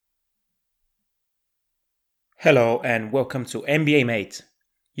Hello and welcome to NBA Mate,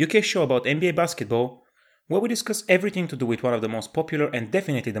 UK show about NBA basketball, where we discuss everything to do with one of the most popular and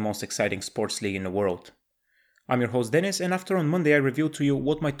definitely the most exciting sports league in the world. I'm your host Dennis, and after on Monday I revealed to you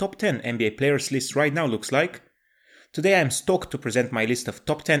what my top 10 NBA players list right now looks like. Today I am stoked to present my list of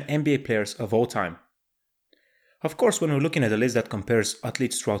top 10 NBA players of all time. Of course, when we're looking at a list that compares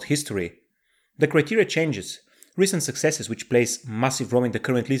athletes throughout history, the criteria changes. Recent successes, which plays massive role in the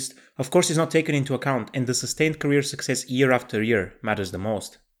current list, of course is not taken into account, and the sustained career success year after year matters the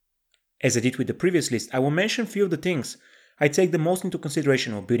most. As I did with the previous list, I will mention few of the things I take the most into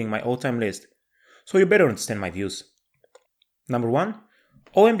consideration when building my all-time list, so you better understand my views. Number 1.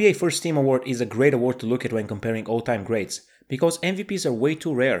 All-NBA First Team Award is a great award to look at when comparing all-time greats, because MVPs are way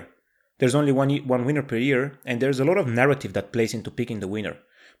too rare. There's only one winner per year, and there's a lot of narrative that plays into picking the winner.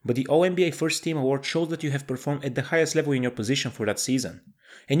 But the All-NBA First Team Award shows that you have performed at the highest level in your position for that season,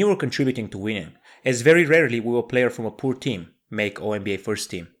 and you are contributing to winning, as very rarely will a player from a poor team make All-NBA First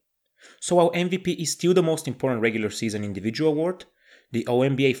Team. So while MVP is still the most important regular season individual award, the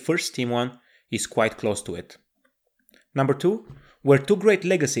All-NBA First Team one is quite close to it. Number 2, where two great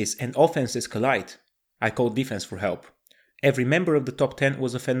legacies and offenses collide, I call defense for help. Every member of the top 10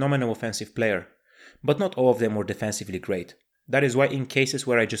 was a phenomenal offensive player, but not all of them were defensively great. That is why in cases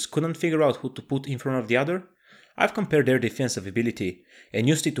where I just couldn't figure out who to put in front of the other, I've compared their defensive ability and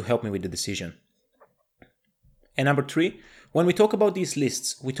used it to help me with the decision. And number 3, when we talk about these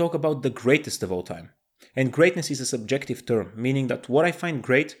lists, we talk about the greatest of all time. And greatness is a subjective term, meaning that what I find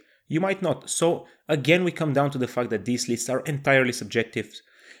great, you might not. So again, we come down to the fact that these lists are entirely subjective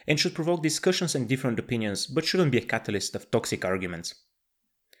and should provoke discussions and different opinions, but shouldn't be a catalyst of toxic arguments.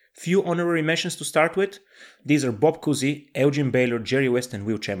 Few honorary mentions to start with. These are Bob Cousy, Elgin Baylor, Jerry West and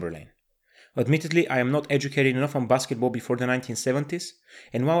Wilt Chamberlain. Admittedly, I am not educated enough on basketball before the 1970s,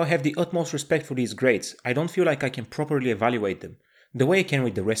 and while I have the utmost respect for these greats, I don't feel like I can properly evaluate them, the way I can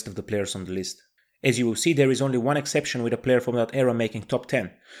with the rest of the players on the list. As you will see, there is only one exception with a player from that era making top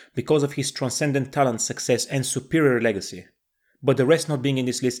 10, because of his transcendent talent, success and superior legacy. But the rest not being in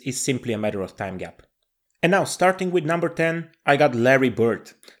this list is simply a matter of time gap. And now, starting with number 10, I got Larry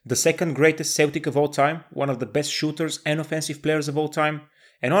Bird, the second greatest Celtic of all time, one of the best shooters and offensive players of all time,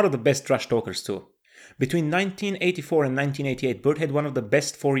 and one of the best trash talkers too. Between 1984 and 1988, Bird had one of the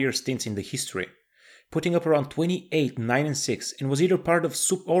best 4-year stints in the history, putting up around 28, 9 and 6, and was either part of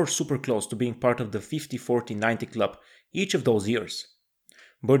or super close to being part of the 50, 40, 90 club each of those years.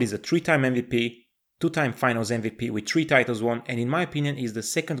 Bird is a 3-time MVP, 2-time Finals MVP with 3 titles won, and in my opinion is the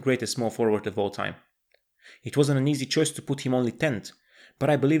second greatest small forward of all time. It wasn't an easy choice to put him only 10th, but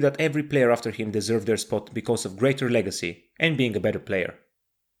I believe that every player after him deserved their spot because of greater legacy and being a better player.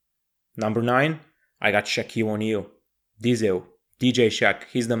 Number 9, I got Shaquille O'Neal. Diesel, DJ Shaq,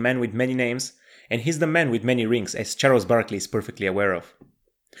 he's the man with many names, and he's the man with many rings, as Charles Barkley is perfectly aware of.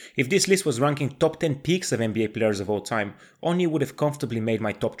 If this list was ranking top 10 peaks of NBA players of all time, O'Neal would have comfortably made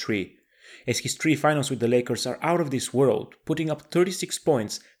my top 3, as his 3 finals with the Lakers are out of this world, putting up 36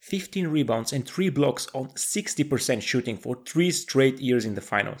 points, 15 rebounds and 3 blocks on 60% shooting for 3 straight years in the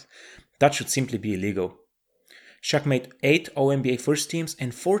finals. That should simply be illegal. Shaq made 8 All-NBA first teams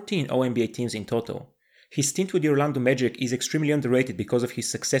and 14 All-NBA teams in total. His stint with the Orlando Magic is extremely underrated because of his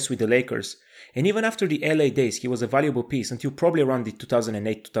success with the Lakers, and even after the LA days he was a valuable piece until probably around the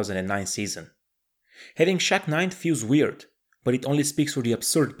 2008-2009 season. Having Shaq 9th feels weird, but it only speaks for the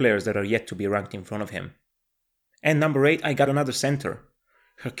absurd players that are yet to be ranked in front of him. And number 8, I got another center,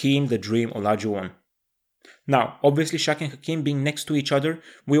 Hakeem the Dream Olajuwon. Now, obviously Shaq and Hakeem being next to each other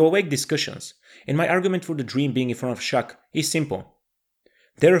will awake discussions, and my argument for the Dream being in front of Shaq is simple.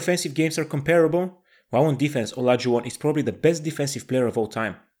 Their offensive games are comparable, while on defense Olajuwon is probably the best defensive player of all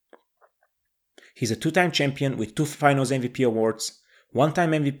time. He's a 2-time champion with 2 Finals MVP awards,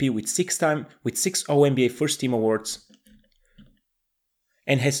 1-time MVP with 6 All-NBA First Team awards,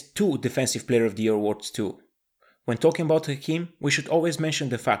 and has 2 Defensive Player of the Year awards too. When talking about Hakeem, we should always mention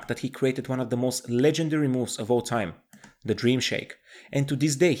the fact that he created one of the most legendary moves of all time, the Dream Shake, and to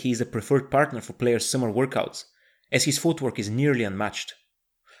this day he is a preferred partner for players' summer workouts, as his footwork is nearly unmatched.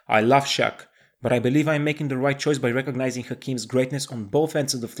 I love Shaq, but I believe I am making the right choice by recognizing Hakeem's greatness on both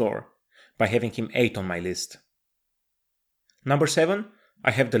ends of the floor, by having him 8 on my list. Number 7,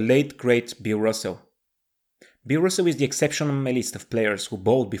 I have the late great Bill Russell. Bill Russell is the exception on my list of players who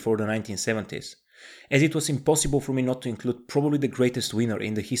bowled before the 1970s, as it was impossible for me not to include probably the greatest winner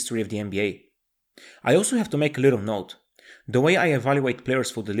in the history of the NBA. I also have to make a little note. The way I evaluate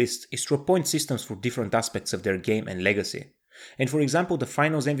players for the list is through point systems for different aspects of their game and legacy. And for example, the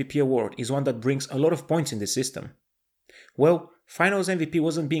Finals MVP award is one that brings a lot of points in this system. Well, Finals MVP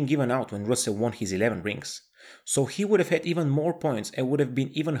wasn't being given out when Russell won his 11 rings, so he would have had even more points and would have been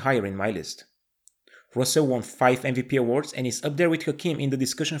even higher in my list. Russell won 5 MVP awards and is up there with Hakeem in the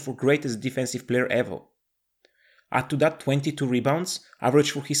discussion for greatest defensive player ever. Add to that 22 rebounds,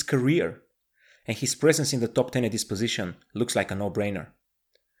 average for his career, and his presence in the top 10 at this position looks like a no-brainer.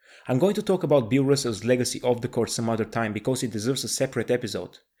 I'm going to talk about Bill Russell's legacy off the court some other time because it deserves a separate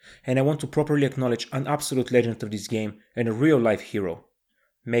episode, and I want to properly acknowledge an absolute legend of this game and a real-life hero.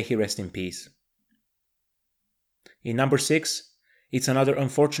 May he rest in peace. In number 6, it's another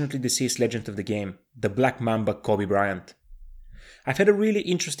unfortunately deceased legend of the game, the Black Mamba Kobe Bryant. I've had a really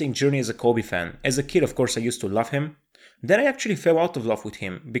interesting journey as a Kobe fan. As a kid, of course, I used to love him. Then I actually fell out of love with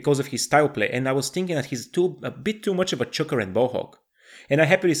him because of his style play, and I was thinking that he's a bit too much of a chucker and ball hog. And I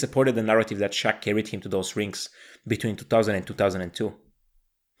happily supported the narrative that Shaq carried him to those rings between 2000 and 2002.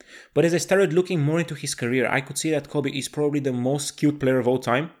 But as I started looking more into his career, I could see that Kobe is probably the most skilled player of all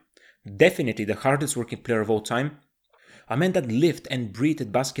time, definitely the hardest working player of all time, a man that lived and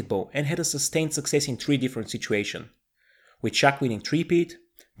breathed basketball and had a sustained success in 3 different situations, with Shaq winning three-peat,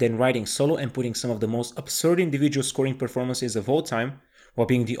 then riding solo and putting some of the most absurd individual scoring performances of all time, while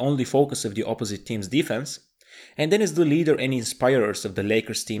being the only focus of the opposite team's defense, and then as the leader and inspirers of the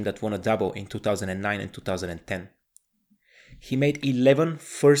Lakers team that won a double in 2009 and 2010. He made 11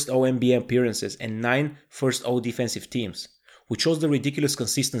 first All-NBA appearances and 9 first All-Defensive teams, which shows the ridiculous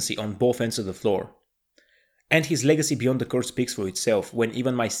consistency on both ends of the floor. And his legacy beyond the court speaks for itself when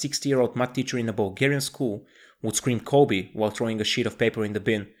even my 60-year-old math teacher in a Bulgarian school would scream Kobe while throwing a sheet of paper in the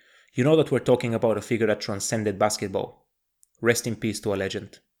bin. You know that we're talking about a figure that transcended basketball. Rest in peace to a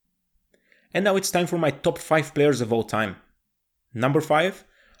legend. And now it's time for my top 5 players of all time. Number 5,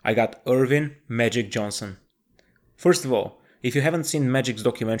 I got Earvin Magic Johnson. First of all, if you haven't seen Magic's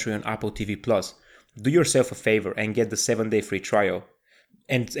documentary on Apple TV+, do yourself a favor and get the 7-day free trial.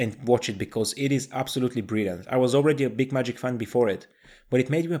 And watch it because it is absolutely brilliant. I was already a big Magic fan before it, but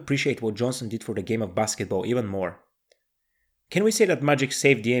it made me appreciate what Johnson did for the game of basketball even more. Can we say that Magic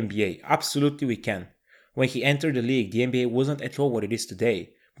saved the NBA? Absolutely we can. When he entered the league, the NBA wasn't at all what it is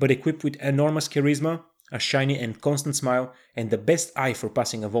today, but equipped with enormous charisma, a shiny and constant smile, and the best eye for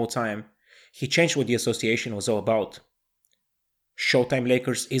passing of all time, he changed what the association was all about. Showtime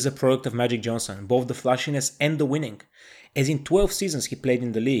Lakers is a product of Magic Johnson, both the flashiness and the winning, as in 12 seasons he played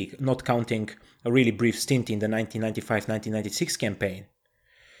in the league, not counting a really brief stint in the 1995-1996 campaign.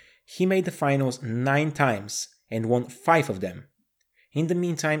 He made the finals 9 times and won 5 of them. In the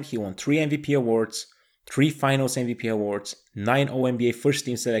meantime, he won 3 MVP awards, 3 Finals MVP awards, 9 All-NBA First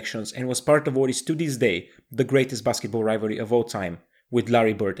Team selections, and was part of what is to this day the greatest basketball rivalry of all time, with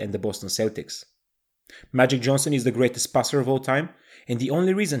Larry Bird and the Boston Celtics. Magic Johnson is the greatest passer of all time, and the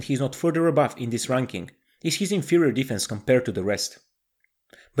only reason he's not further above in this ranking is his inferior defense compared to the rest.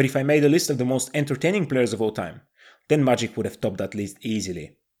 But if I made a list of the most entertaining players of all time, then Magic would have topped that list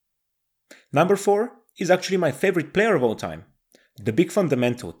easily. Number 4 is actually my favorite player of all time, the big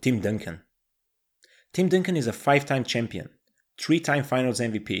fundamental Tim Duncan. Tim Duncan is a 5-time champion, 3-time Finals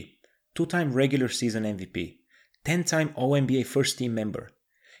MVP, 2-time regular season MVP, 10-time All-NBA First Team member.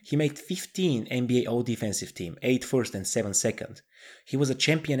 He made 15 NBA All-Defensive Team, 8 first and 7 second. He was a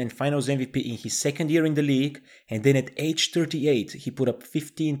champion and Finals MVP in his second year in the league, and then at age 38 he put up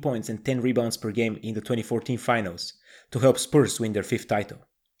 15 points and 10 rebounds per game in the 2014 Finals to help Spurs win their 5th title.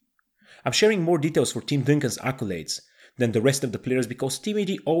 I'm sharing more details for Tim Duncan's accolades than the rest of the players because Timmy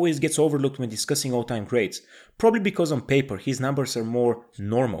D always gets overlooked when discussing all-time greats, probably because on paper his numbers are more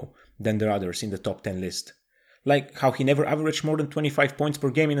normal than the others in the top 10 list. Like how he never averaged more than 25 points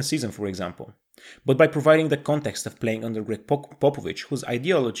per game in a season, for example. But by providing the context of playing under Greg Popovich, whose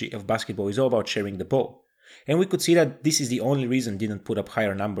ideology of basketball is all about sharing the ball. And we could see that this is the only reason he didn't put up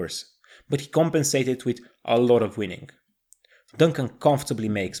higher numbers. But he compensated with a lot of winning. Duncan comfortably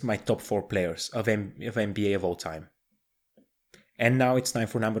makes my top 4 players of NBA of all time. And now it's time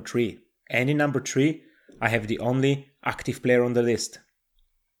for number 3. And in number 3, I have the only active player on the list.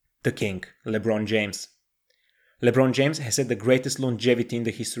 The King, LeBron James. LeBron James has had the greatest longevity in the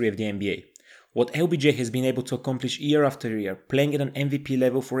history of the NBA. What LBJ has been able to accomplish year after year, playing at an MVP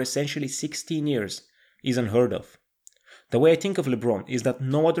level for essentially 16 years, is unheard of. The way I think of LeBron is that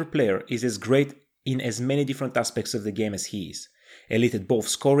no other player is as great in as many different aspects of the game as he is. Elite at both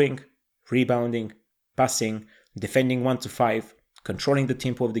scoring, rebounding, passing, defending 1-5, controlling the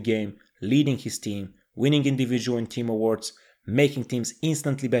tempo of the game, leading his team, winning individual and team awards, making teams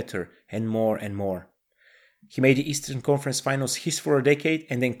instantly better, and more and more. He made the Eastern Conference Finals his for a decade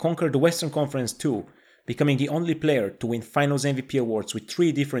and then conquered the Western Conference too, becoming the only player to win Finals MVP awards with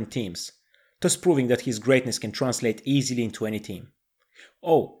 3 different teams, thus proving that his greatness can translate easily into any team.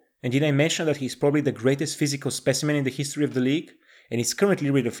 Oh, and did I mention that he's probably the greatest physical specimen in the history of the league, and is currently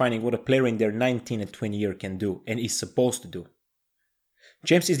redefining what a player in their 19 and 20 year can do, and is supposed to do.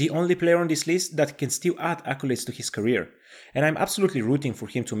 James is the only player on this list that can still add accolades to his career, and I'm absolutely rooting for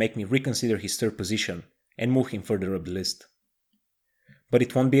him to make me reconsider his third position and move him further up the list. But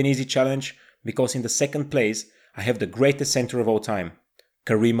it won't be an easy challenge, because in the second place, I have the greatest center of all time,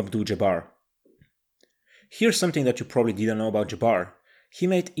 Kareem Abdul-Jabbar. Here's something that you probably didn't know about Jabbar. He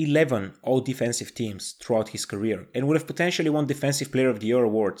made 11 all-defensive teams throughout his career and would have potentially won Defensive Player of the Year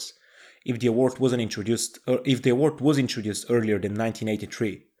awards if the award was introduced earlier than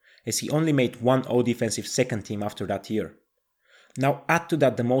 1983, as he only made one all-defensive second team after that year. Now add to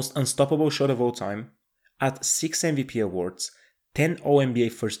that the most unstoppable shot of all time, add 6 MVP awards, 10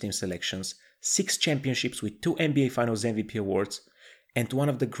 All-NBA first team selections, 6 championships with 2 NBA Finals MVP awards, and one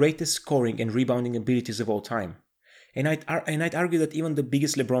of the greatest scoring and rebounding abilities of all time. And I'd argue that even the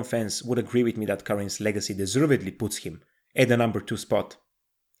biggest LeBron fans would agree with me that Kareem's legacy deservedly puts him at the number 2 spot.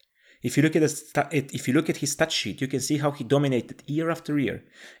 If you look at his stat sheet, you can see how he dominated year after year,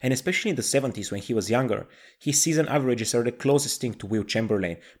 and especially in the 70s when he was younger, his season averages are the closest thing to Wilt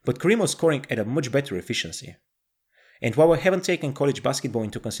Chamberlain, but Kareem was scoring at a much better efficiency. And while I haven't taken college basketball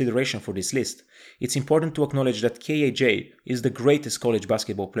into consideration for this list, it's important to acknowledge that KAJ is the greatest college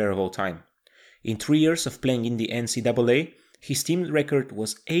basketball player of all time. In 3 years of playing in the NCAA, his team record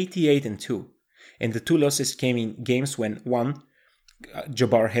was 88-2, and the 2 losses came in games when 1.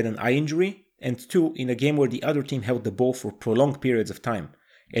 Jabbar had an eye injury, and 2. in a game where the other team held the ball for prolonged periods of time,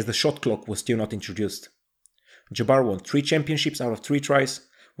 as the shot clock was still not introduced. Jabbar won 3 championships out of 3 tries,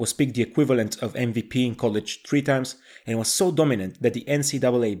 was picked the equivalent of MVP in college 3 times, and was so dominant that the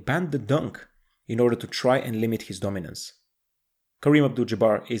NCAA banned the dunk in order to try and limit his dominance. Kareem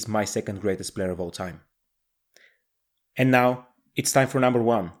Abdul-Jabbar is my second greatest player of all time. And now, it's time for number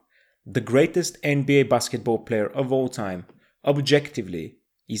 1. The greatest NBA basketball player of all time, objectively,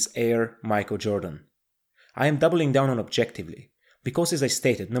 is Air Michael Jordan. I am doubling down on objectively, because as I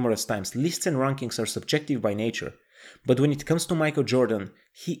stated numerous times, lists and rankings are subjective by nature, but when it comes to Michael Jordan,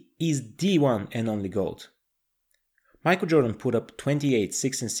 he is the one and only GOAT. Michael Jordan put up 28,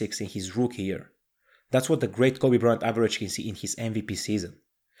 6 and 6 in his rookie year. That's what the great Kobe Bryant average can see in his MVP season.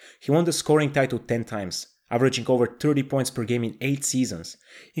 He won the scoring title 10 times, averaging over 30 points per game in 8 seasons,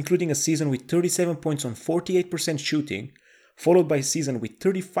 including a season with 37 points on 48% shooting, followed by a season with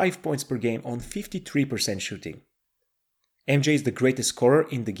 35 points per game on 53% shooting. MJ is the greatest scorer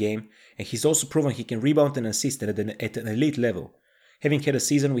in the game, and he's also proven he can rebound and assist at an elite level, having had a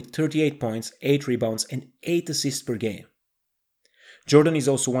season with 38 points, 8 rebounds, and 8 assists per game. Jordan is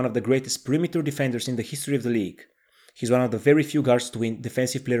also one of the greatest perimeter defenders in the history of the league. He's one of the very few guards to win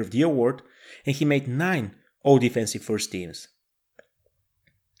Defensive Player of the Year award, and he made 9 all-defensive first teams.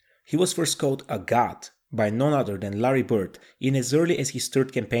 He was first called a god by none other than Larry Bird in as early as his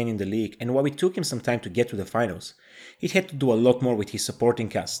 3rd campaign in the league, and while it took him some time to get to the finals, it had to do a lot more with his supporting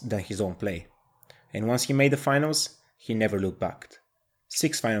cast than his own play. And once he made the finals, he never looked back.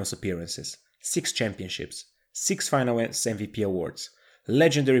 6 finals appearances, 6 championships, 6 finals MVP awards,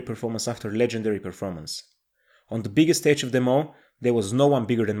 legendary performance after legendary performance. On the biggest stage of them all, there was no one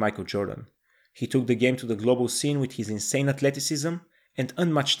bigger than Michael Jordan. He took the game to the global scene with his insane athleticism and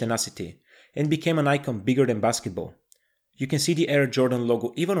unmatched tenacity, and became an icon bigger than basketball. You can see the Air Jordan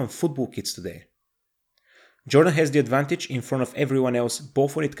logo even on football kits today. Jordan has the advantage in front of everyone else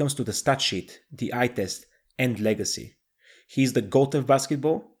both when it comes to the stat sheet, the eye test, and legacy. He is the GOAT of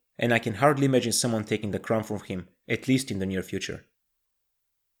basketball, and I can hardly imagine someone taking the crown from him, at least in the near future.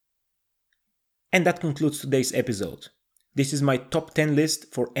 And that concludes today's episode. This is my top 10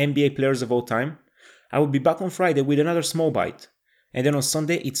 list for NBA players of all time. I will be back on Friday with another small bite, and then on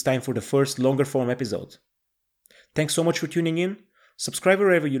Sunday it's time for the first longer form episode. Thanks so much for tuning in. Subscribe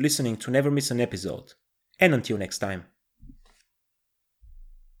wherever you're listening to never miss an episode. And until next time.